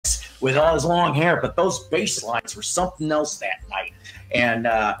with all his long hair. But those bass lines were something else that night. And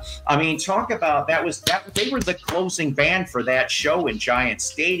I mean, talk about that was that they were the closing band for that show in Giant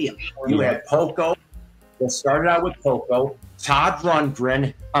Stadium. You had Poco. It started out with Poco, Todd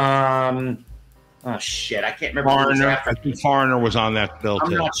Rundgren. Oh shit, I can't remember. Foreigner. I think Foreigner was on that bill too.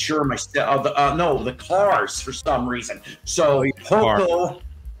 I'm not sure myself. No, the Cars for some reason. So Poco,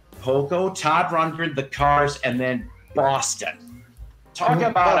 Todd Rundgren, the Cars, and then Boston. Talk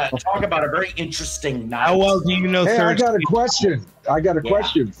about a very interesting night. How well do you know? Hey, I got a question. I got a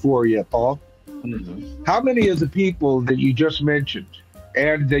question for you, Paul. Mm-hmm. How many of the people that you just mentioned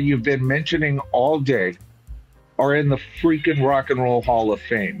and that you've been mentioning all day are in the freaking Rock and Roll Hall of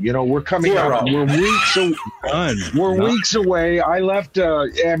Fame? You know, we're coming up. We're weeks away. I left.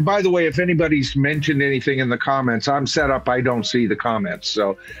 And by the way, if anybody's mentioned anything in the comments, I'm set up. I don't see the comments.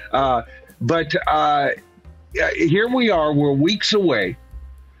 So, but here we are. We're weeks away,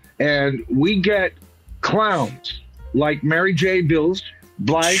 and we get clowns like Mary J. Bills,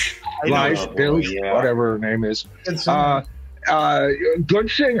 Blythe Bills, whatever her name is. Good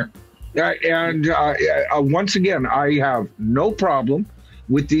singer. And once again, I have no problem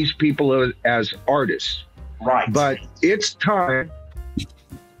with these people as artists. Right. But it's time,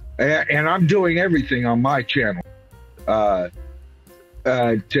 and I'm doing everything on my channel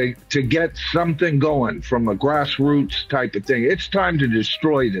to get something going from a grassroots type of thing. It's time to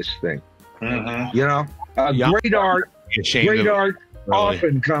destroy this thing. Mm-hmm. You know, great art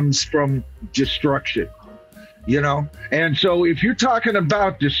often comes from destruction. You know, and so if you're talking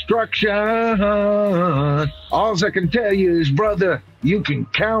about destruction, all I can tell you is, brother, you can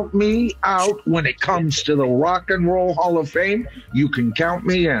count me out when it comes to the Rock and Roll Hall of Fame. You can count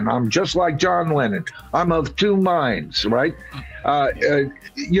me in. I'm just like John Lennon. I'm of two minds, right?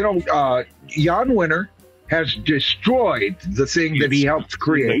 You know, Jan Winter has destroyed the thing that he helped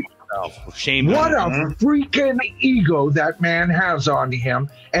create. Shame. What a freaking ego that man has on him.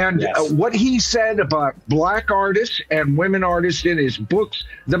 And what he said about black artists and women artists in his books,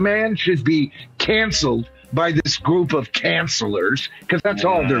 the man should be canceled by this group of cancelers, because that's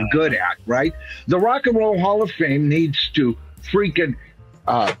all they're good at, right? The Rock and Roll Hall of Fame needs to freaking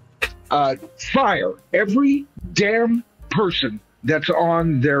fire every damn person that's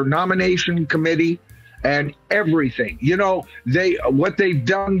on their nomination committee and everything. You know, what they've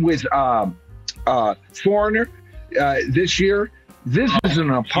done with Foreigner this year, this is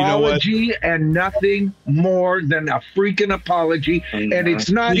an apology and nothing more than a freaking apology. And it's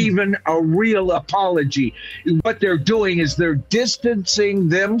not even a real apology. What they're doing is they're distancing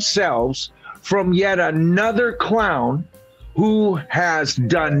themselves from yet another clown who has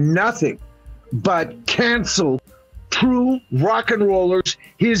done nothing but cancel true rock and rollers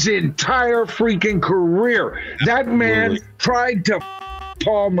his entire freaking career. That man tried to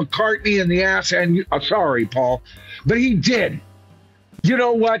Paul McCartney in the ass, and sorry, Paul, but he did. You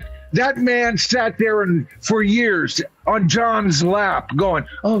know what? That man sat there and for years on John's lap going,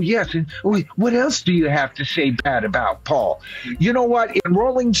 oh, yes, and what else do you have to say bad about Paul? You know what? In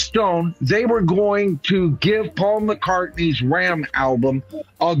Rolling Stone, they were going to give Paul McCartney's Ram album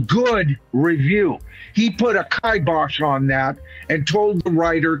a good review. He put a kibosh on that and told the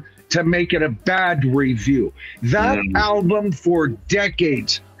writer to make it a bad review. That album for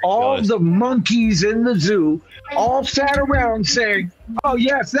decades, all the monkeys in the zoo all sat around saying, oh,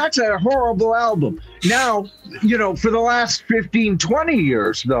 yes, that's a horrible album. Now, you know, for the last 15, 20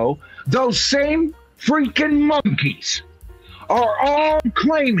 years, though, those same freaking monkeys are all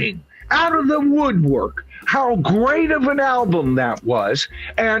claiming out of the woodwork how great of an album that was.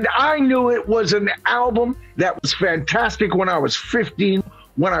 And I knew it was an album that was fantastic when I was 15,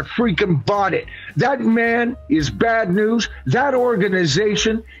 when I freaking bought it. That man is bad news. That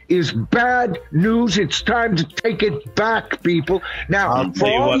organization is bad news. It's time to take it back, people. Now, for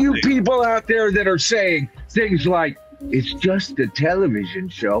all you people out there that are saying things like, it's just a television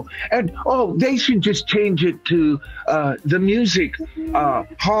show, and oh, they should just change it to the Music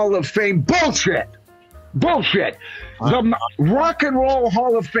Hall of Fame. Bullshit. Bullshit. The Rock and Roll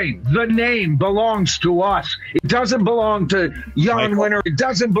Hall of Fame, the name belongs to us. It doesn't belong to Jan Winter. It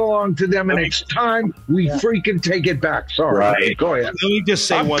doesn't belong to them, and it's time we freaking take it back. Sorry. Right. Go ahead. Let me just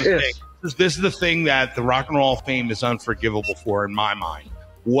say one thing. This is the thing that the Rock and Roll Hall of Fame is unforgivable for, in my mind.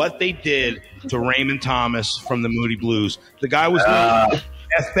 What they did to Raymond Thomas from the Moody Blues. The guy was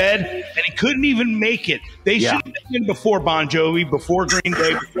deathbed, and he couldn't even make it. They should have been in before Bon Jovi, before Green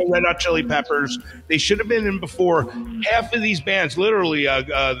Day, before Red Hot Chili Peppers. They should have been in before half of these bands. Literally,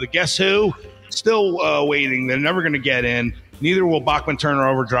 the Guess Who, still waiting. They're never going to get in. Neither will Bachman Turner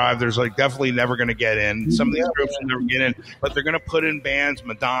Overdrive. There's like definitely never going to get in. Some of these groups will never get in, but they're going to put in bands,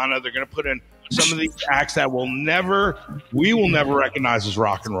 Madonna. They're going to put in some of these acts that we will never recognize as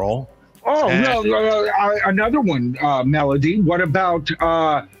rock and roll. Oh, another one, Melody. What about,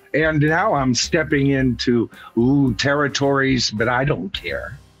 and now I'm stepping into territories, but I don't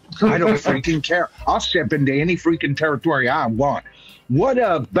care. I don't freaking care. I'll step into any freaking territory I want. What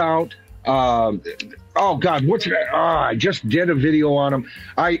about, oh God, what's that? I just did a video on them.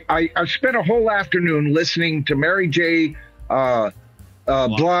 I spent a whole afternoon listening to Mary J.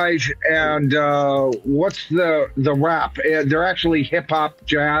 Blige and what's the rap? They're actually hip hop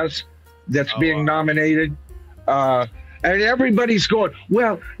jazz that's being nominated. And everybody's going,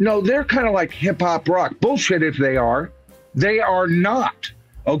 well, no, they're kind of like hip hop rock. Bullshit if they are. They are not.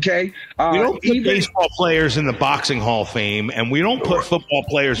 Okay. We don't put baseball players in the Boxing Hall of Fame, and we don't put football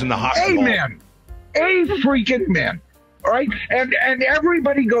players in the hockey hall. Amen. A freaking man. All right. And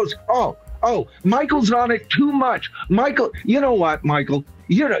everybody goes, oh, Michael's on it too much. Michael, you know what, Michael?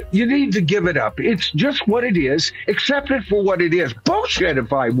 You need to give it up. It's just what it is. Accept it for what it is. Bullshit,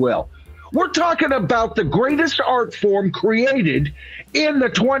 if I will. We're talking about the greatest art form created in the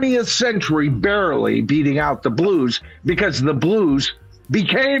 20th century, barely beating out the blues, because the blues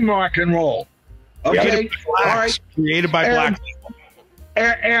became rock and roll. Okay? All right. Created by black people.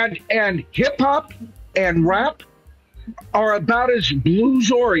 And hip hop and rap are about as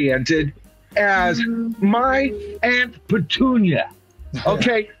blues oriented as my Aunt Petunia.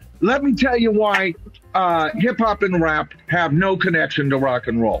 Okay? Let me tell you why hip hop and rap have no connection to rock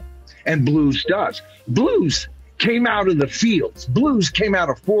and roll. And blues does. Blues came out of the fields. Blues came out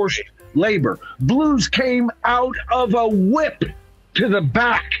of forced labor. Blues came out of a whip to the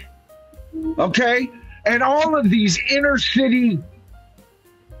back. Okay? And all of these inner city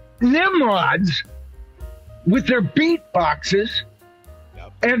nimrods with their beatboxes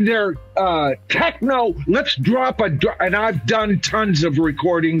and their techno, let's drop and I've done tons of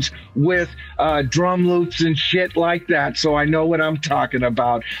recordings with drum loops and shit like that, so I know what I'm talking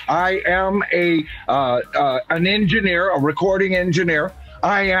about. I am an engineer, a recording engineer.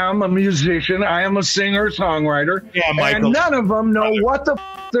 I am a musician. I am a singer, songwriter. Yeah, Michael. And none of them know what the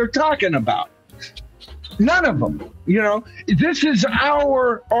they're talking about. None of them. You know, this is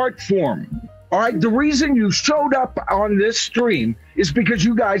our art form. All right. The reason you showed up on this stream is because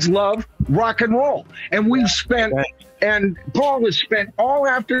you guys love rock and roll. And we've spent, and Paul has spent all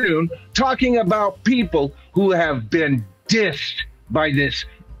afternoon talking about people who have been dissed by this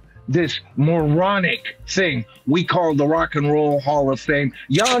moronic thing we call the Rock and Roll Hall of Fame.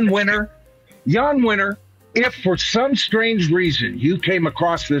 Jan Winter, if for some strange reason you came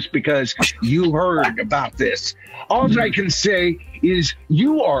across this because you heard about this, all I can say is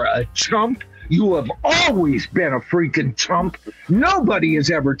you are a chump. You have always been a freaking chump. Nobody has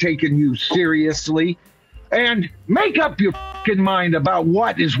ever taken you seriously. And make up your fucking mind about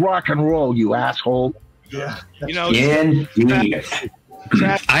what is rock and roll, you asshole. Yeah. You know,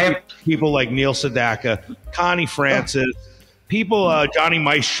 I have people like Neil Sedaka, Connie Francis, people, Johnny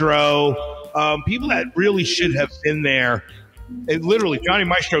Maestro, people that really should have been there. Literally, Johnny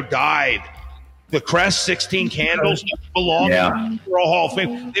Maestro died. The Crest, 16 Candles, belonged to the Hall of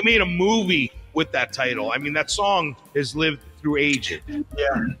Fame. They made a movie with that title. I mean, that song has lived through ages.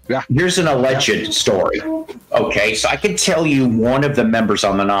 Yeah. Here's an alleged story. Okay, so I can tell you one of the members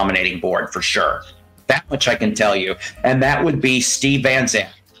on the nominating board for sure. That much I can tell you, and that would be Steve Van Zandt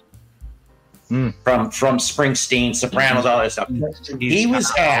from Springsteen, Sopranos, all that stuff. He was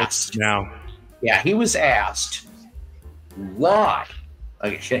asked. He was asked why.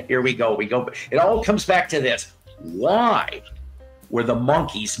 Okay, here we go. It all comes back to this: why were the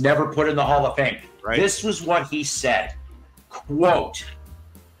Monkees never put in the Hall of Fame? Right. This was what he said. Quote,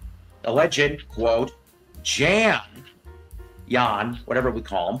 alleged quote, Jan, whatever we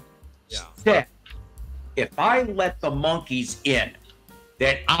call him, said, if I let the Monkees in,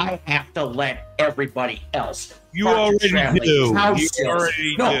 then I have to let everybody else. You already do.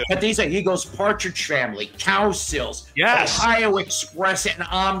 But he goes Partridge Family, Cow Sills, Ohio Express, and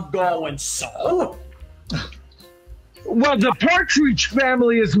I'm going so. Well, the Partridge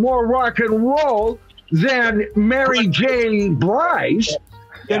Family is more rock and roll than Mary J. Blige.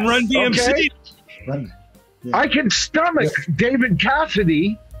 And Run DMC. Okay? I can stomach David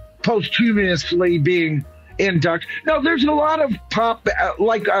Cassidy posthumously being inducted. No, there's a lot of pop,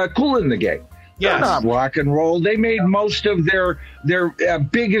 like Kool in the Gang. They're not rock and roll. They made most of their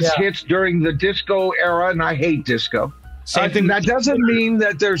biggest hits during the disco era, and I hate disco. That doesn't mean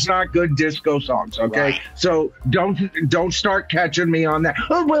that there's not good disco songs, okay? Right. So don't start catching me on that.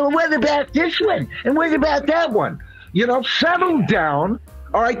 Oh, well, what about this one? And what about that one? You know, settle down.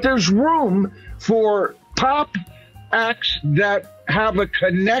 All right, there's room for pop acts that have a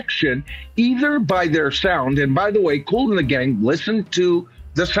connection either by their sound. And by the way, Kool and the Gang, listen to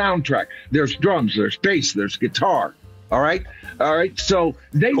the soundtrack. There's drums, there's bass, there's guitar. All right. So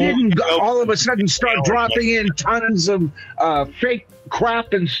they didn't all of a sudden start dropping in tons of fake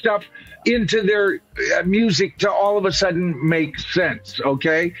crap and stuff into their music to all of a sudden make sense.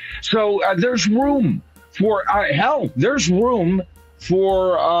 Okay. So there's room for hell. There's room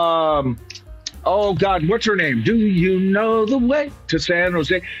for oh God, what's her name? Do you know the way to San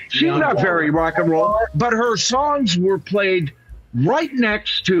Jose? She's not very rock and roll, but her songs were played right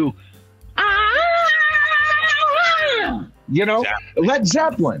next to, you know, Led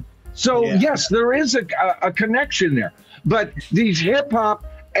Zeppelin. So yes, there is a connection there. But these hip hop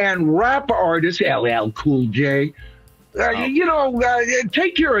and rap artists, LL Cool J, you know,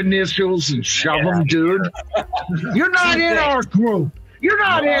 take your initials and shove them, dude. You're not in our group. You're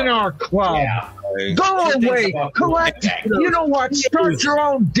not in our club. Go away. Collect. You know what? Start your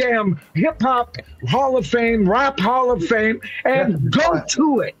own damn hip-hop Hall of Fame, rap Hall of Fame, and go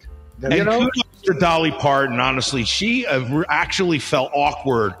to it. You know? Kudos to Dolly Parton, honestly. She actually felt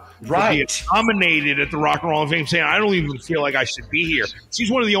awkward for being nominated at the Rock and Roll Hall of Fame, saying, I don't even feel like I should be here.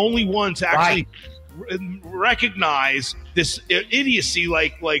 She's one of the only ones to actually recognize this idiocy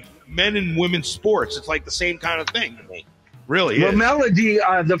like men and women's sports. It's like the same kind of thing to me. Really well, Melody,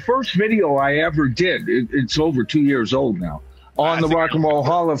 the first video I ever did, it's over 2 years old now, on the Rock and Roll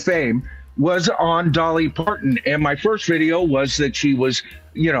Hall of Fame, was on Dolly Parton. And my first video was that she was,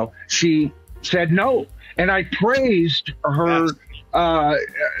 you know, she said no. And I praised her,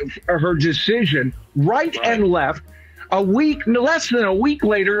 her decision right and left. Less than a week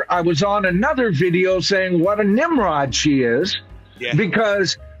later, I was on another video saying what a Nimrod she is,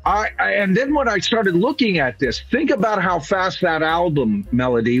 because and then when I started looking at this, think about how fast that album,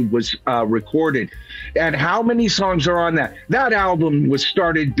 Melody, was recorded and how many songs are on that. That album was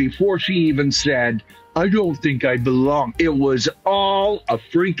started before she even said, I don't think I belong. It was all a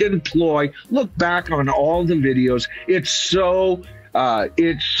freaking ploy. Look back on all the videos. It's so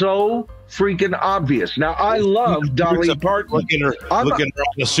freaking obvious. Now, I love Dolly Parton. Looking at her on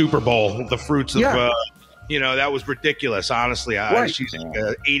the Super Bowl, the fruits of you know, that was ridiculous, honestly. She's an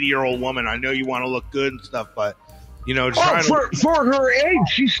 80-year-old woman. I know you want to look good and stuff, but, you know, for her age,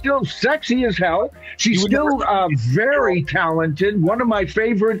 she's still sexy as hell. She's still very talented. One of my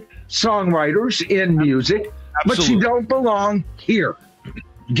favorite songwriters in music, but she don't belong here.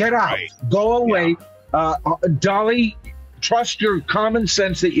 Get out. Go away. Dolly, trust your common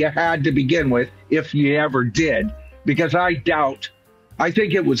sense that you had to begin with, if you ever did, because I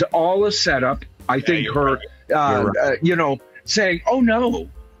think it was all a setup. I think her, you know, saying, "Oh no,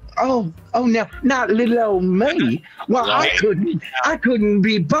 oh no, not little old me." Well, I couldn't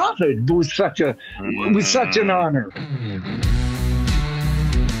be bothered with such an honor.